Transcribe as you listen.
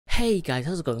Hey guys,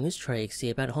 how's it going? It's Trieyx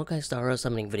here about a Honkai Star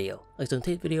summoning video. So in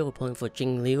today's video, we're pulling for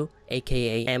Jingliu,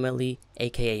 aka Emily,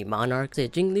 aka Monarch. So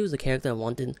Jingliu is a character I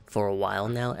wanted for a while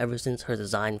now, ever since her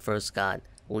design first got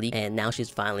leaked, and now she's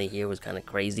finally here. It was kind of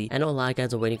crazy. I know a lot of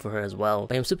guys are waiting for her as well,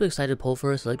 but I'm super excited to pull for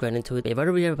her, so let's get right into it. I've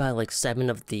already have about like 7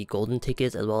 of the golden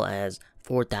tickets, as well as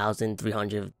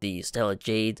 4,300 of the Stellar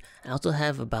Jade. I also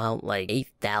have about like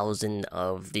 8,000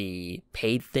 of the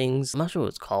paid things. I'm not sure what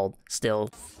it's called still.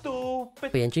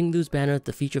 But yeah, in Jingliu's banner,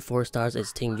 the feature 4 stars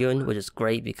is Tingyun, which is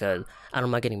great because I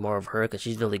don't mind getting more of her because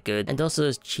she's really good. And also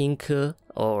there's Chinke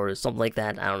or something like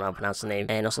that. I don't know how to pronounce the name.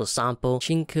 And also Sampo.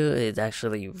 Chinke is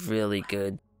actually really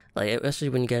good. Like, especially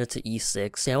when you get it to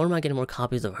E6. Yeah, I wouldn't mind getting more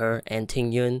copies of her and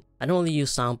Tingyun. I don't really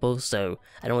use Sampo, so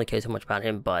I don't really care too much about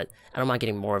him, but I don't mind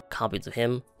getting more copies of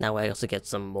him. That way I also get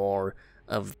some more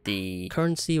of the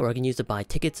currency, or I can use to buy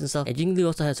tickets and stuff. And Jingliu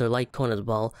also has her light cone as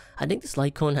well. I think this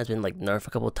light cone has been like nerfed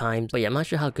a couple of times, but yeah, I'm not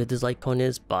sure how good this light cone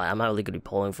is, but I'm not really going to be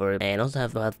pulling for it. And I also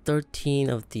have about 13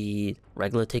 of the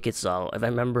regular tickets, so if I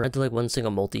remember, I do like one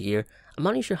single multi here. I'm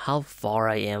not even sure how far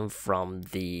I am from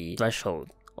the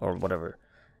threshold or whatever.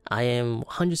 I am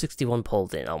 161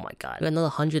 polls in. Oh my god. We got another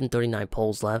 139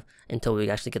 polls left until we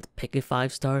actually get to pick a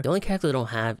 5-star. The only character I don't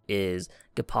have is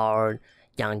Gepard,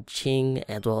 Yangqing,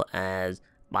 as well as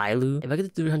Bailu. If I get the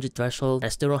 300 threshold and I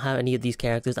still don't have any of these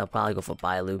characters, I'll probably go for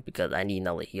Bailu because I need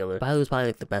another healer. Bailu is probably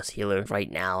like the best healer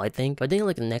right now, I think. But I think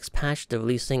like the next patch, they're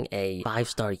releasing a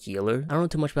 5-star healer. I don't know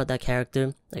too much about that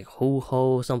character. Like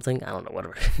Ho-Ho or something. I don't know,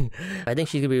 whatever. I think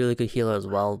she's gonna be a really good healer as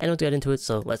well. I don't get into it,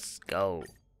 so let's go.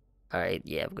 Alright,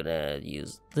 yeah, I'm gonna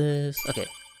use this. Okay.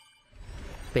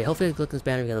 But yeah, hopefully I click this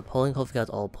banner, we got the polling. Hopefully you guys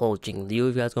all pull Jingliu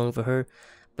if you guys going for her.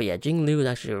 But yeah, Jingliu is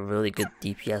actually a really good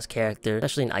DPS character,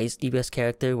 especially an ice DPS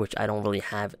character, which I don't really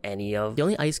have any of. The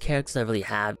only ice characters I really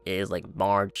have is like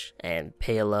March and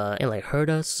Pela and like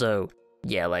Herda, so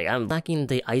yeah, like I'm lacking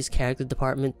the ice character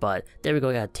department, but there we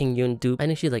go, I got Tingyun dupe. I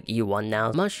think she's like E1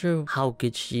 now. I'm not sure how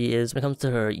good she is when it comes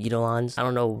to her Eidolons. I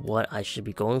don't know what I should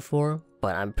be going for,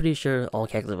 but I'm pretty sure all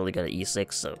characters are really good at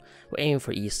E6, so we're aiming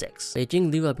for E6. But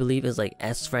Jingliu, I believe, is like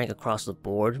S rank across the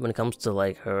board when it comes to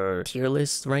like her tier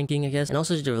list ranking, I guess. And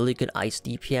also she's a really good ice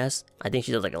DPS. I think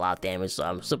she does like a lot of damage, so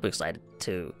I'm super excited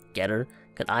to get her.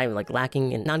 Cause I'm like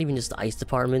lacking in not even just the ice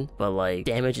department, but like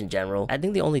damage in general. I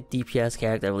think the only DPS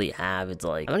character I really have is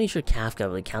like, I'm not even sure Kafka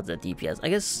really counts as DPS. I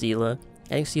guess Seela. I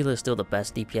think Seela is still the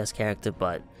best DPS character,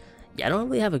 but yeah, I don't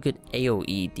really have a good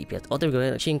AoE DPS. Oh, there we go,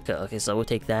 Chinke. Okay, so we'll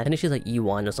take that. I think she's like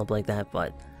E1 or something like that,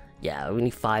 but yeah, we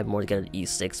need 5 more to get an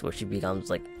E6 where she becomes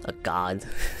like a god.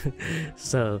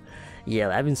 So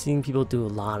yeah, I've been seeing people do a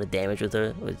lot of damage with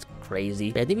her. It's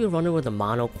crazy. But I think we're running with a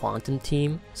mono quantum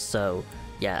team, so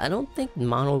yeah, I don't think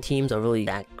mono teams are really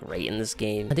that great in this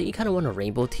game. I think you kind of want a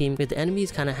rainbow team, because the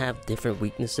enemies kind of have different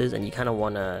weaknesses, and you kind of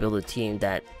want to build a team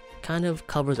that kind of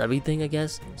covers everything, I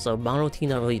guess. So mono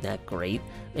teams not really that great.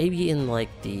 Maybe in like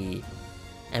the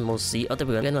MOC. Oh, there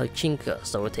we go. Again, like Chinke,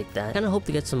 so we'll take that. Kind of hope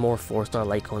to get some more 4-star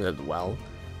light cones as well,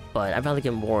 but I'd rather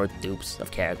get more dupes of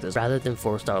characters rather than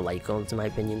 4-star light cones in my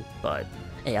opinion. But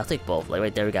hey, I'll take both. Like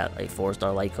right there we got like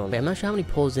 4-star light cone. But I'm not sure how many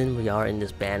pulls in we are in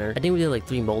this banner. I think we did like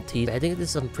 3 multis. I think this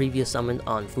is some previous summon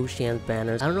on Fushian's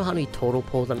banners. I don't know how many total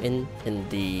pulls I'm in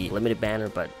the limited banner,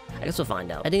 but I guess we'll find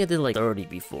out. I think I did like 30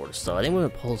 before, so I think we're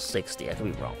gonna pull 60. I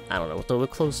could be wrong. I don't know. So we're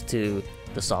close to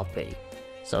the soft pity.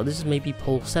 So this is maybe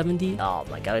pull 70. Oh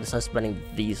my god, I start spending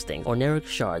these things. Orneric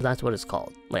Shard, that's what it's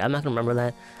called. Like, I'm not gonna remember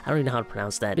that. I don't even know how to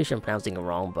pronounce that. I I'm pronouncing it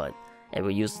wrong, but and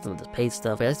we use some of the paid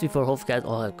stuff. But that's before. Hopefully you guys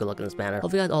all have good luck in this banner.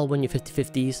 Hopefully you guys all win your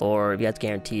 50-50s, or if you guys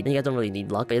guaranteed. And you guys don't really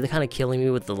need luck. But they're kind of killing me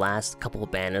with the last couple of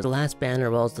banners. The last banner,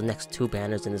 as well as the next 2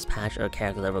 banners in this patch, are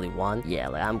characters I really want. Yeah,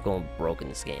 like I'm going broke in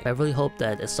this game. I really hope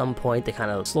that at some point they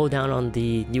kind of slow down on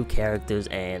the new characters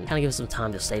and kind of give us some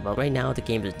time to save up. Right now the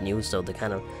game is new, so they're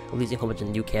kind of releasing a whole bunch of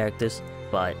new characters.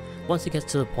 But once it gets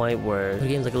to the point where the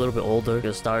game's like a little bit older,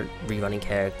 they'll start rerunning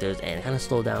characters and kind of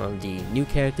slow down on the new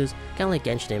characters. Kind of like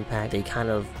Genshin Impact, they kind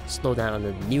of slow down on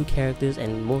the new characters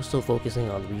and more so focusing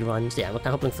on reruns. Yeah, I'm kind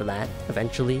of hoping for that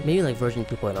eventually. Maybe like version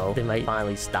 2.0, they might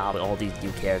finally stop with all these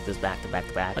new characters back to back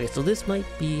to back. Okay, so this might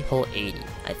be hull 80,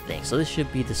 I think. So this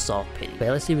should be the soft pity. But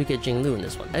let's see if we get Jingliu in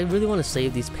this one. I really want to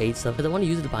save these paid stuff because I want to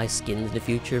use it to buy skins in the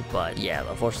future, but yeah,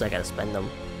 unfortunately I gotta spend them.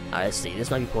 Alright, let's see. This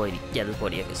might be pull 80. Yeah, this is pull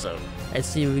 80. Okay, so let's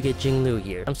see if we get Jingliu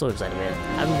here. I'm so excited,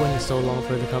 man. I've been waiting so long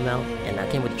for it to come out, and I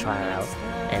can't wait to try her out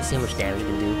and see how much damage it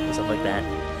can do and stuff like that.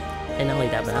 And not only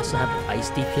that, but I also have an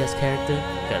ice DPS character,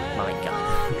 because my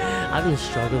god, I've been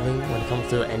struggling when it comes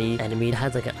to any enemy that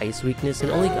has like an ice weakness.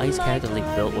 The only ice character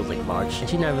I built was like March, and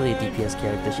she's not really a DPS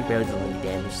character. She barely does any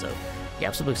damage, so yeah,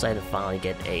 I'm super excited to finally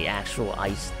get a actual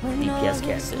ice DPS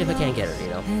character, if I can get her, you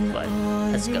know. But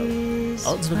let's go.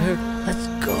 Oh, it's her.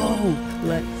 Let's go.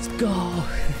 Let's go.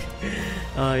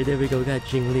 Alright, there we go. We got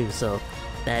Jingliu. So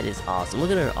that is awesome.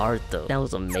 Look at her art though. That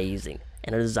was amazing.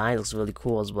 And her design looks really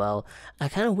cool as well. I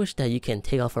kind of wish that you can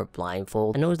take off her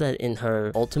blindfold. I know that in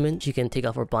her ultimate, she can take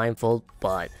off her blindfold,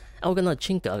 but oh, we're gonna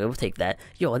Chinka. Okay, we'll take that.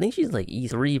 Yo, I think she's like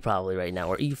E3 probably right now,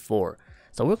 or E4.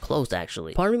 So we're close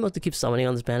actually. Part of me wants to keep summoning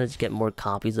on this banner to get more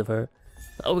copies of her.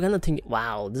 Oh, we're gonna think.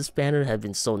 Wow, this banner has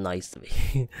been so nice to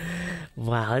me.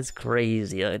 Wow, that's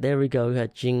crazy. There we go. We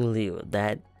got Jingliu.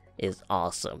 That is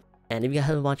awesome. And if you guys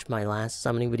haven't watched my last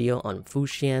summoning video on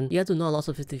Fuxian, you guys will know I lost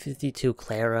a 50-50 to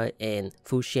Clara in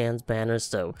Fuxian's banner.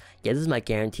 So yeah, this is my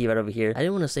guarantee right over here. I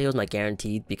didn't want to say it was my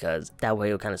guaranteed because that way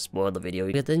it would kind of spoil the video.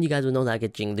 But then you guys will know that I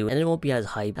get Jingliu and it won't be as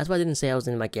hype. That's why I didn't say I was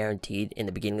in my guaranteed in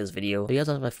the beginning of this video. If you guys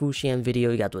watched my Fuxian video,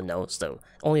 you guys will know. So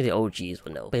only the OGs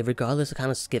will know. But regardless, I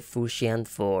kind of skipped Fuxian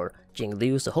for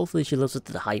Jingliu, so hopefully she lives up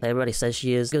to the hype that everybody says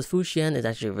she is, because Fuxian is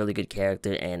actually a really good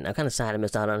character, and I'm kind of sad I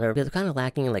missed out on her because I'm kind of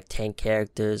lacking in like tank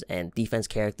characters and defense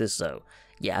characters. So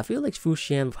yeah, I feel like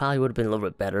Fuxian probably would have been a little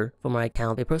bit better for my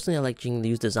account. But personally, I like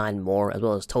Jingliu's design more, as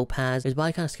well as Topaz. Which is why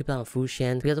I kind of skipped out on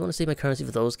Fuxian, because I want to save my currency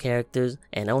for those characters,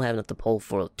 and I don't have enough to pull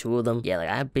for 2 of them. Yeah, like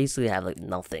I basically have like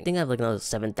nothing. I think I have like another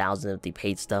 7,000 of the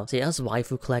paid stuff. So yeah, us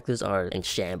waifu collectors are in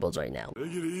shambles right now. Take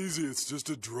it easy, it's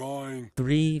just a drawing.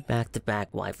 3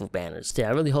 back-to-back waifu banners. So yeah,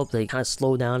 I really hope they kind of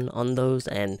slow down on those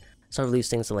and start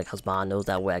releasing some like husbandos,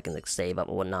 that way I can like save up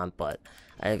or whatnot. But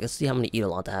I can see how many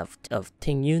Eidolons I have of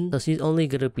Tingyun. So she's only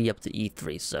gonna be up to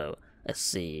E3, so let's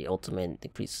see. Ultimate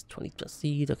increase 20%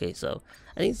 seed. Okay, so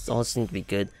I think this all seems to be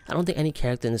good. I don't think any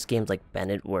character in this game is like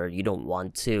Bennett where you don't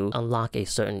want to unlock a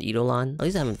certain Eidolon. At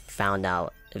least I haven't found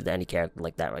out if there's any character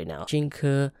like that right now.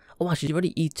 Jinka. Oh wow, she's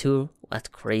already E2. That's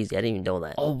crazy. I didn't even know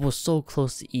that. Oh, we're so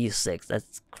close to E6.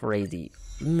 That's crazy.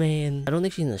 Man, I don't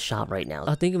think she's in the shop right now.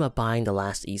 I was thinking about buying the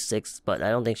last E6, but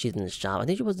I don't think she's in the shop. I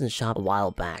think she was in the shop a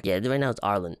while back. Yeah, right now it's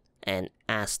Arlen and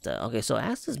Asta. Okay, so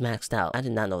Asta's maxed out. I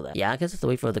did not know that. Yeah, I guess I have to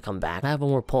wait for her to come back. I have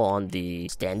one more pull on the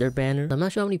standard banner. I'm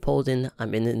not sure how many pulls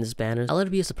I'm in this banner. I'll let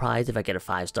it be a surprise if I get a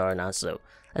 5-star or not, so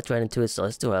let's right into it. So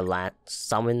let's do a last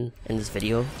summon in this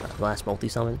video. Last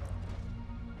multi-summon.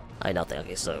 Nothing.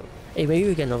 Okay, so hey, maybe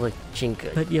we get another like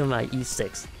Chinka. But you know, my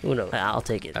E6. Who knows? I'll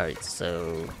take it. Alright,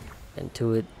 so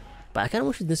into it. But I kind of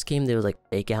wish in this game there was like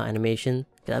fake out animation,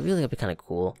 because I feel like that'd be kind of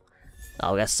cool.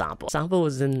 Oh, we got Sampo. Sampo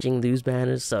was in Jingliu's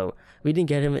banner, so we didn't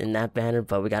get him in that banner,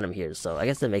 but we got him here. So I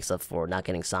guess that makes up for not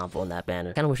getting Sampo in that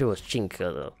banner. Kind of wish it was Chinka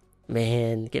though.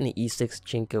 Man, getting an E6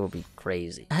 Chinka would be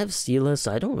crazy. I have Sela,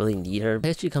 so I don't really need her. I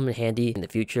guess she'd come in handy in the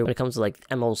future when it comes to like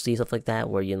MLC, stuff like that,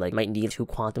 where you like might need 2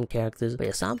 quantum characters. But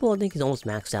yeah, Sampo I think he's almost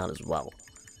maxed out as well.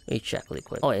 Let me check really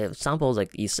quick. Oh yeah, Sampo is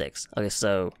like E6. Okay,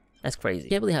 so that's crazy.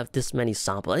 Can't really have this many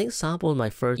Sampo. I think Sampo is my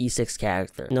first E6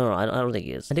 character. No, I don't think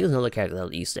he is. I think there's another character that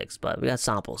was E6, but we got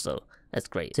Sampo, so that's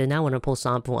great. So now when I pull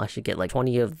Sampo, I should get like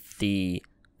 20 of the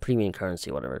premium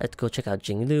currency, whatever. Let's go check out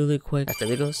Jingliu really quick. There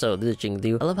we go. So this is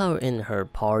Jingliu. I love how in her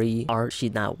party art,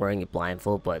 she's not wearing a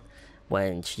blindfold, but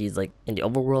when she's like in the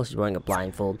overworld, she's wearing a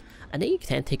blindfold. I think you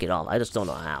can take it off. I just don't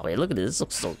know how. Wait, look at this. This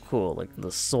looks so cool. Like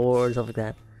the sword, stuff like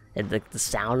that. And like the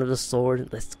sound of the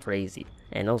sword, that's crazy.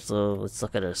 And also, let's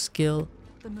look at her skill.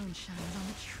 The moon shines on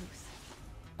the truth.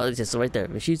 Oh, it's just right there.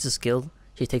 When she's skilled,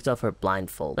 she takes off her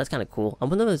blindfold. That's kind of cool. I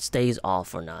wonder if it stays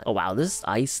off or not. Oh wow, this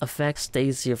ice effect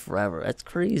stays here forever. That's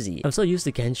crazy. I'm so used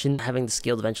to Genshin having the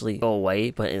skill eventually go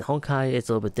away, but in Honkai, it's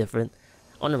a little bit different.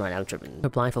 Oh, never mind, I'm tripping. Her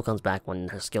blindfold comes back when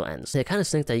her skill ends. It kind of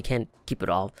stinks that you can't keep it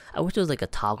off. I wish there was like a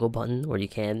toggle button where you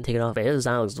can take it off. But her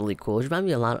design looks really cool. It reminds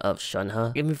me a lot of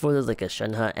Shenhe. Even before there's like a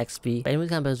Shenhe XP. But anyways,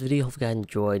 guys, this video. Hope you guys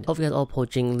enjoyed. Hope you guys all pull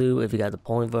Jingliu if you guys are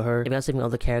pulling for her. If you guys saving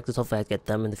other characters, hopefully I get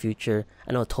them in the future.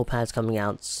 I know Topaz coming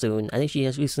out soon. I think she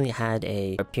has recently had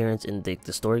a appearance in the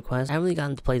story quest. I haven't really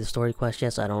gotten to play the story quest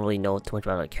yet, so I don't really know too much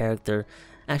about her character.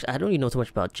 Actually, I don't even know too much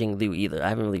about Jingliu either. I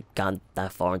haven't really gone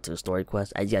that far into the story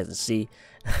quest. As you guys can see,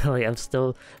 like I'm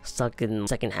still stuck in the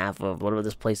second half of whatever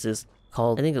this place is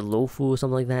called. I think it's Lofu or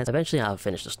something like that. So eventually I'll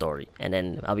finish the story, and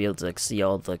then I'll be able to like see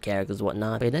all the characters and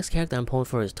whatnot. But the next character I'm pulling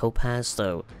for is Topaz,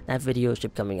 so that video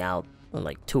should be coming out in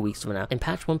like 2 weeks from now. In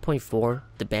patch 1.4,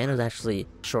 the banner is actually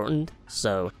shortened,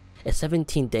 so it's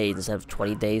 17 days instead of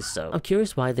 20 days. So I'm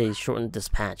curious why they shortened this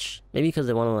patch. Maybe because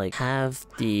they want to like have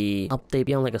the update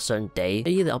be on like a certain day.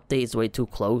 Maybe the update is way too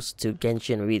close to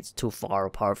Genshin, maybe it's too far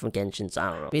apart from Genshin, so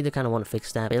I don't know. Maybe they kind of want to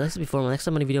fix that. But like I said before, my next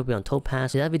uploading video will be on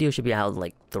Topaz. That video should be out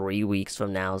like 3 weeks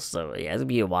from now, so yeah, it'll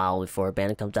be a while before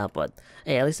Bandit comes out, but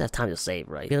hey, at least I have time to save,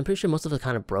 right? Because I'm pretty sure most of it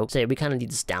kind of broke, so yeah, we kind of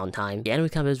need this downtime. Yeah, anyway,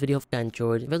 comment this video if you guys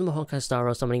enjoyed. If you have more Honkai Star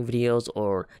Rail summoning videos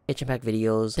or Genshin Pack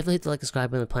videos, definitely hit the like,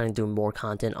 subscribe button. I'm planning on doing more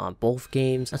content on both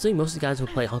games. I'm assuming most of the guys who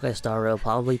play Honkai Star Rail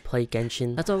probably play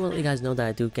Genshin. That's all I want you guys know that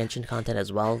I do Genshin content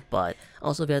as well, but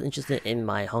also if you guys are interested in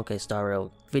my Honkai Star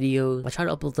Rail videos, I try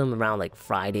to upload them around like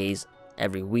Fridays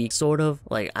every week, sort of.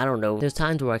 Like, I don't know, there's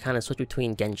times where I kind of switch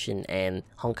between Genshin and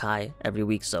Honkai every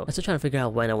week, so I'm still trying to figure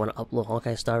out when I want to upload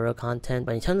Honkai Star Rail content.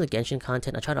 But in terms of Genshin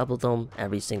content, I try to upload them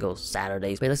every single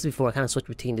Saturday. But like before, I kind of switch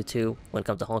between the two when it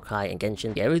comes to Honkai and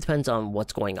Genshin. Yeah, it really depends on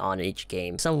what's going on in each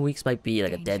game. Some weeks might be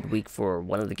like a dead week for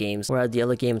one of the games, whereas the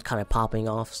other game is kind of popping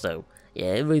off, so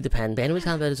yeah, it really depends. But anyways,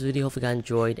 kind of this video, hope you guys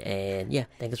enjoyed, and yeah,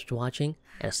 thanks for watching,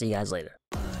 and I'll see you guys later.